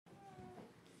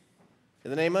In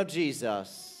the name of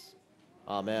Jesus,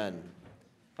 amen.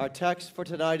 Our text for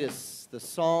tonight is the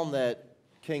psalm that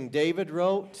King David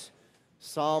wrote,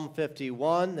 Psalm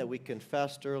 51, that we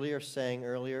confessed earlier, sang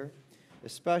earlier,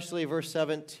 especially verse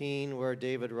 17 where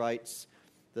David writes,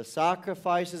 "The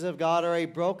sacrifices of God are a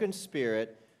broken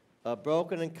spirit, a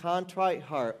broken and contrite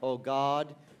heart. O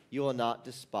God, you will not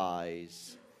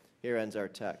despise." Here ends our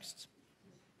text.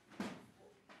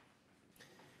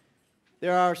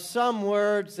 There are some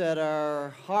words that are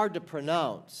hard to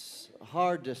pronounce,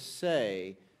 hard to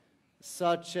say,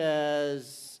 such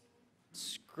as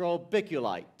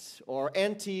strobiculite or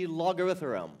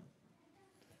anti-logarithm. I'm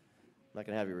not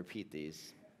going to have you repeat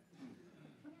these.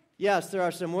 Yes, there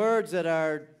are some words that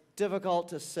are difficult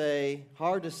to say,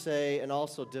 hard to say, and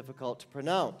also difficult to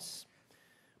pronounce.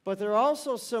 But there are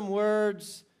also some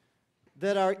words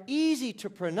that are easy to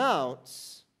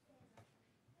pronounce,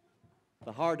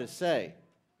 but hard to say,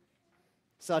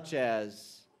 such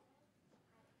as,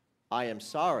 "I am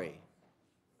sorry,"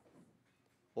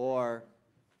 or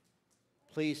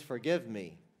 "Please forgive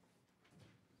me,"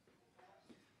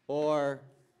 or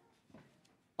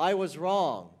 "I was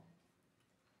wrong,"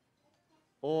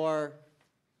 or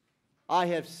 "I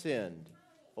have sinned,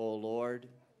 O Lord."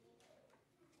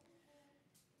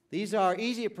 These are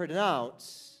easy to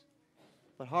pronounce,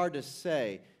 but hard to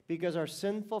say, because our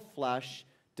sinful flesh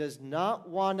does not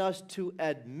want us to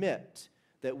admit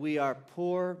that we are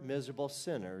poor, miserable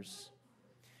sinners,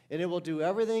 and it will do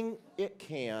everything it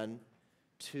can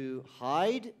to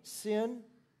hide sin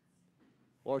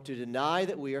or to deny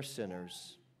that we are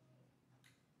sinners.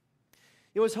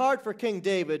 It was hard for King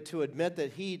David to admit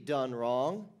that he'd done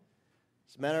wrong.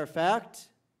 As a matter of fact,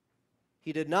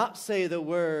 he did not say the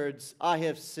words, "I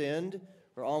have sinned,"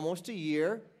 for almost a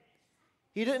year.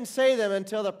 He didn't say them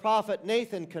until the prophet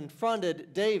Nathan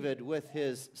confronted David with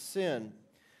his sin.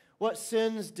 What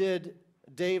sins did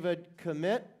David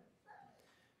commit?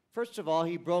 First of all,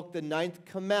 he broke the 9th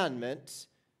commandment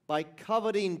by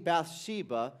coveting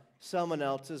Bathsheba, someone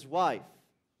else's wife.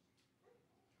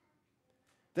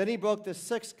 Then he broke the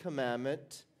 6th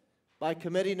commandment by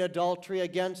committing adultery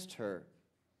against her.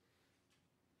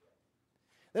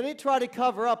 Then he tried to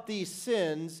cover up these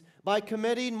sins by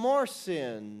committing more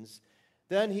sins.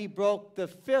 Then he broke the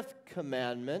 5th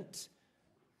commandment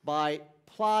by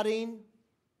plotting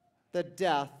the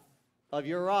death of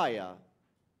Uriah,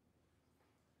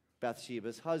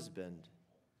 Bathsheba's husband.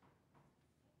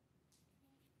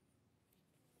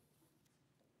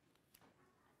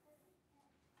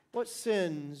 What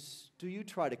sins do you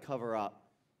try to cover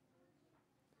up?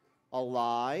 A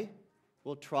lie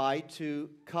will try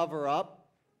to cover up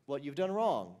what you've done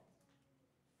wrong.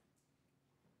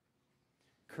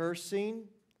 Cursing,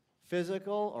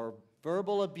 physical or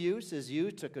verbal abuse is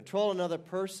used to control another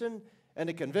person and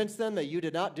to convince them that you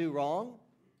did not do wrong.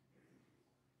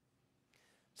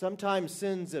 Sometimes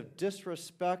sins of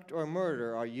disrespect or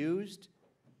murder are used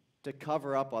to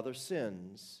cover up other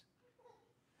sins.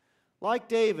 Like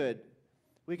David,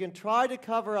 we can try to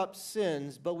cover up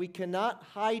sins, but we cannot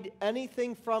hide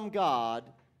anything from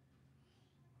God.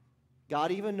 God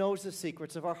even knows the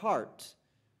secrets of our heart.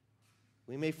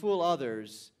 We may fool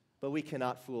others, but we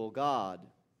cannot fool God.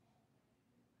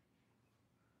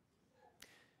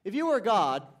 If you were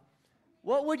God,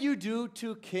 what would you do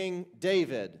to King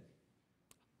David?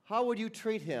 How would you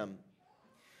treat him?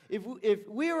 If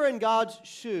we were in God's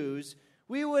shoes,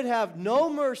 we would have no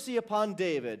mercy upon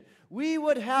David. We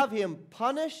would have him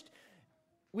punished.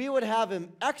 We would have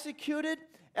him executed.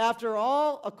 After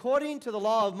all, according to the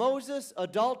law of Moses,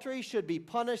 adultery should be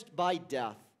punished by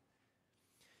death.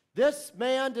 This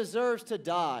man deserves to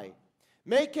die.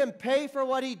 Make him pay for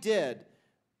what he did.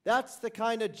 That's the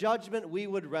kind of judgment we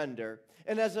would render.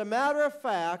 And as a matter of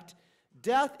fact,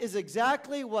 death is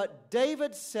exactly what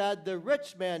David said the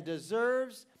rich man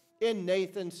deserves in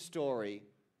Nathan's story.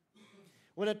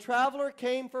 When a traveler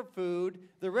came for food,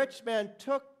 the rich man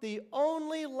took the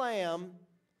only lamb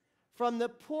from the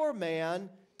poor man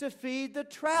to feed the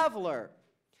traveler.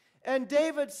 And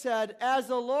David said, "As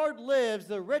the Lord lives,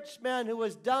 the rich man who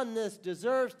has done this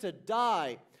deserves to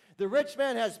die. The rich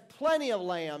man has plenty of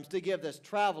lambs to give this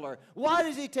traveler. Why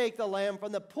does he take the lamb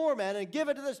from the poor man and give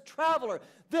it to this traveler?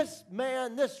 This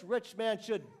man, this rich man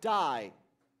should die."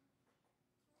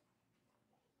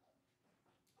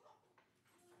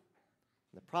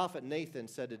 The prophet Nathan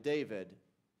said to David,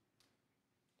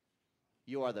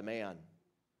 "You are the man."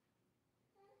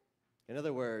 In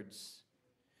other words,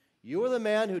 you are the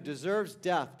man who deserves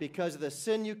death because of the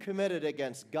sin you committed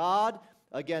against God,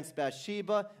 against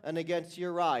Bathsheba, and against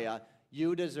Uriah.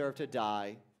 You deserve to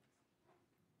die.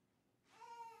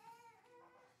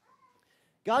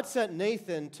 God sent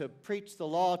Nathan to preach the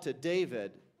law to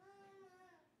David.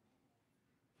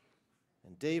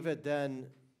 And David then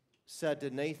said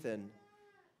to Nathan,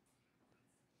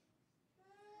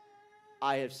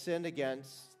 I have sinned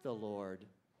against the Lord.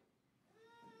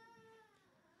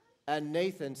 And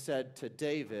Nathan said to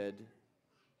David,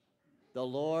 the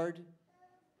Lord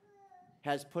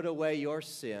has put away your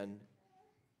sin.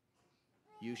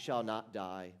 You shall not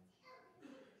die.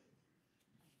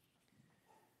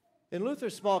 In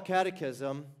Luther's Small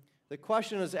Catechism, the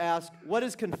question is asked, what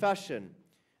is confession?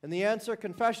 And the answer,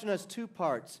 confession has two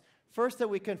parts. First, that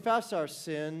we confess our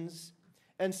sins,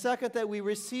 and second, that we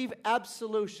receive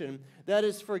absolution, that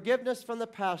is forgiveness from the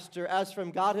pastor as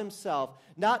from God himself,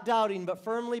 not doubting but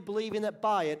firmly believing that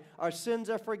by it our sins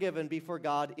are forgiven before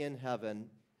God in heaven.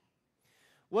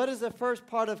 What is the first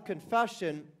part of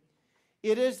confession?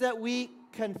 It is that we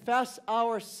confess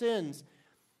our sins.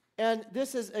 And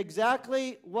this is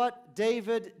exactly what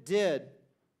David did.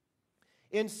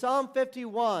 In Psalm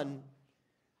 51,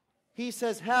 he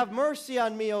says, have mercy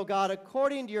on me, O God,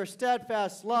 according to your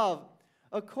steadfast love,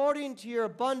 according to your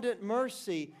abundant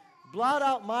mercy, blot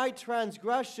out my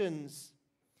transgressions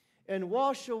and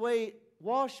wash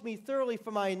me thoroughly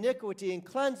from my iniquity and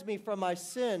cleanse me from my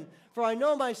sin. For I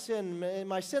know my sin, and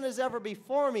my sin is ever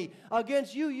before me.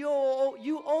 Against you,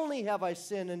 you only have I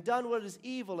sinned and done what is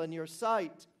evil in your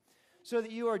sight, so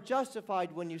that you are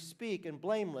justified when you speak and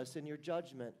blameless in your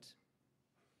judgment.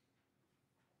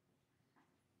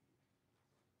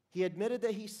 He admitted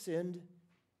that he sinned,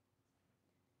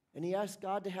 and he asked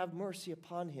God to have mercy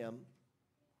upon him.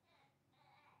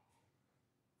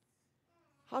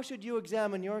 How should you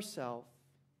examine yourself?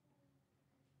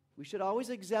 We should always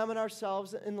examine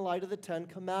ourselves in light of the 10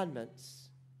 Commandments.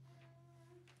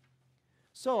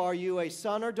 So, are you a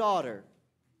son or daughter?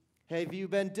 Have you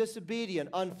been disobedient,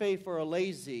 unfaithful, or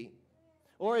lazy?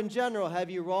 Or in general, have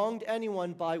you wronged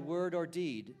anyone by word or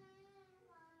deed?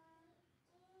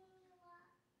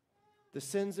 The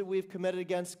sins that we've committed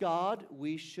against God,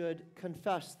 we should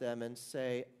confess them and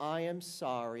say, I am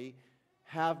sorry,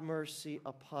 have mercy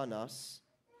upon us.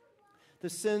 The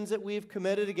sins that we've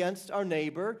committed against our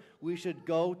neighbor, we should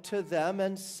go to them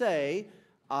and say,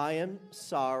 I am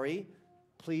sorry,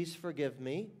 please forgive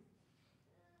me.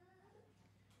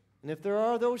 And if there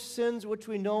are those sins which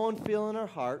we know and feel in our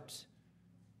heart,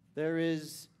 there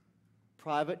is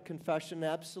private confession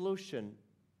and absolution,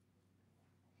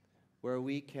 where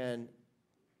we can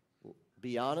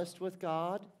be honest with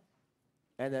God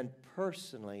and then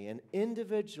personally and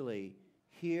individually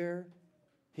hear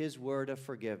his word of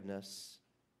forgiveness.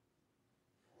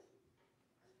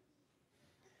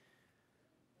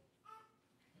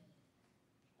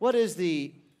 What is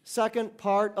the second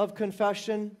part of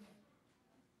confession?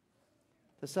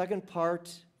 The second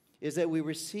part is that we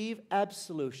receive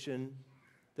absolution,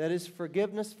 that is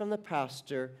forgiveness from the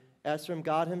pastor as from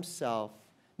God himself,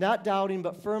 not doubting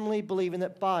but firmly believing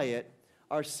that by it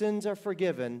our sins are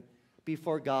forgiven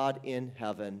before God in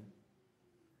heaven.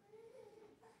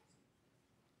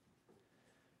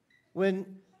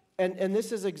 And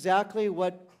this is exactly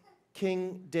what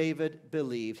King David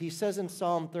believed. He says in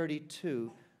Psalm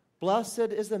 32, blessed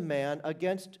is the man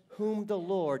against whom the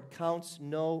Lord counts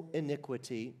no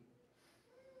iniquity.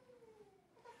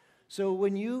 So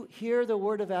when you hear the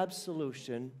word of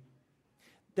absolution,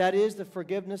 that is the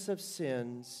forgiveness of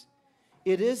sins,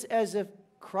 it is as if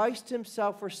Christ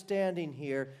himself were standing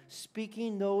here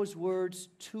speaking those words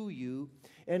to you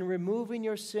and removing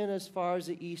your sin as far as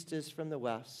the east is from the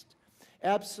west.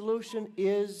 Absolution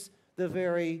is the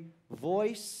very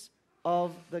voice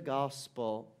of the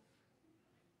gospel.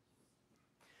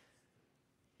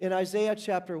 In Isaiah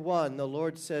chapter 1, the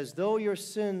Lord says, though your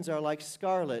sins are like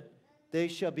scarlet, they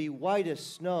shall be white as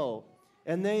snow.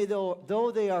 And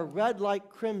though they are red like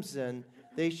crimson,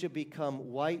 they shall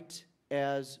become white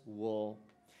as wool.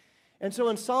 And so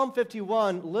in Psalm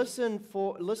 51, listen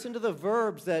to the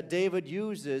verbs that David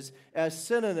uses as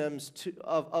synonyms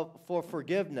for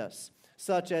forgiveness,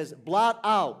 such as blot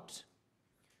out,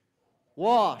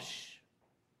 wash,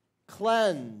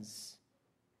 cleanse.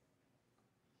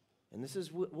 And this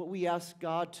is what we ask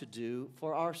God to do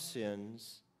for our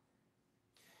sins.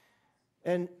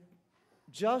 And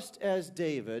just as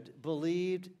David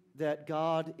believed that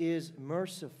God is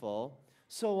merciful,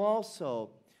 so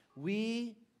also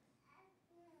we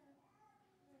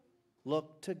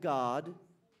look to God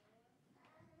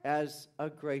as a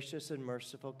gracious and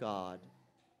merciful God.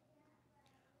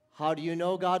 How do you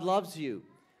know God loves you?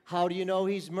 How do you know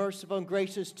he's merciful and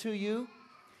gracious to you?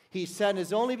 He sent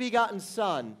his only begotten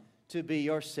Son to be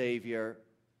your Savior.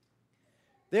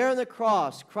 There on the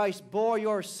cross, Christ bore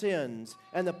your sins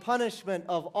and the punishment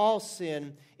of all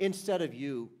sin instead of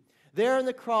you. There on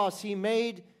the cross, he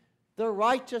made the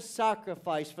righteous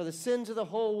sacrifice for the sins of the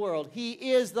whole world. He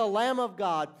is the Lamb of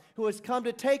God who has come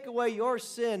to take away your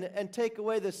sin and take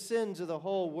away the sins of the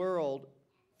whole world.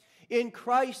 In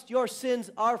Christ, your sins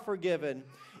are forgiven.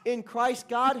 In Christ,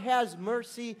 God has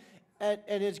mercy and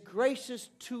is gracious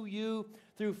to you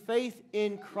through faith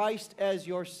in Christ as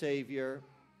your Savior.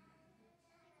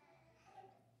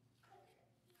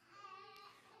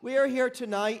 We are here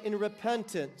tonight in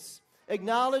repentance,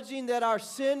 acknowledging that our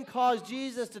sin caused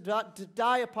Jesus to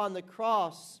die upon the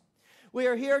cross. We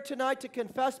are here tonight to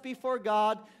confess before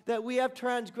God that we have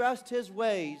transgressed His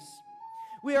ways.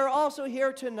 We are also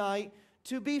here tonight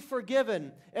to be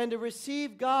forgiven and to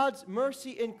receive God's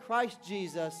mercy in Christ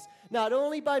Jesus, not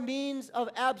only by means of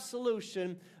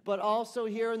absolution, but also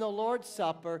here in the Lord's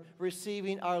Supper,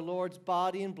 receiving our Lord's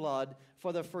body and blood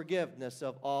for the forgiveness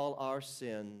of all our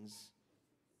sins.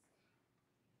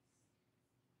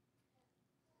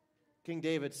 King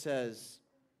David says,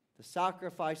 the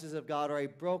sacrifices of God are a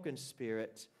broken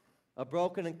spirit, a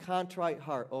broken and contrite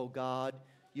heart, O God,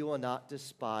 you will not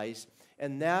despise.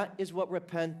 And that is what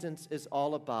repentance is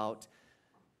all about,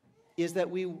 is that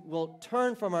we will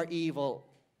turn from our evil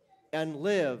and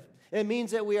live. It means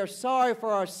that we are sorry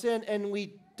for our sin and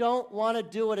we don't want to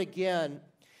do it again.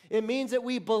 It means that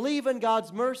we believe in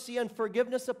God's mercy and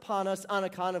forgiveness upon us on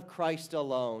account of Christ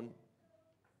alone.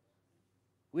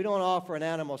 We don't offer an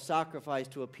animal sacrifice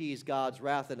to appease God's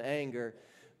wrath and anger,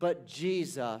 but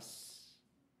Jesus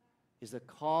is the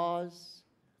cause.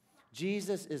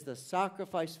 Jesus is the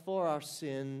sacrifice for our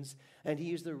sins, and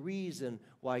He is the reason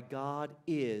why God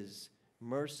is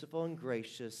merciful and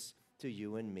gracious to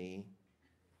you and me.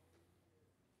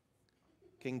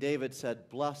 King David said,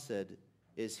 "Blessed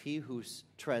is he whose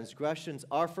transgressions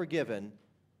are forgiven,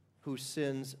 whose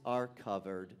sins are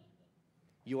covered."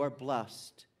 You are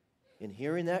blessed in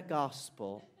hearing that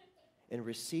gospel and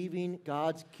receiving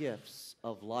God's gifts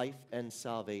of life and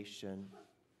salvation.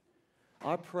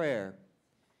 Our prayer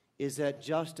is that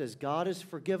just as God has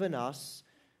forgiven us,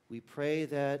 we pray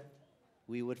that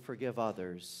we would forgive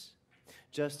others.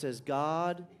 Just as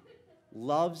God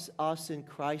loves us in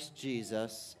Christ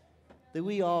Jesus, that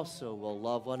we also will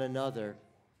love one another.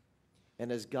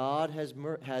 And as God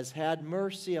has had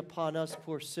mercy upon us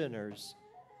poor sinners,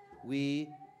 we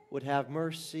would have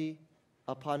mercy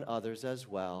upon others as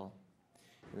well.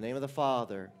 In the name of the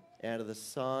Father, and of the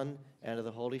Son, and of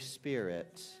the Holy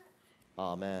Spirit.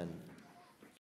 Amen.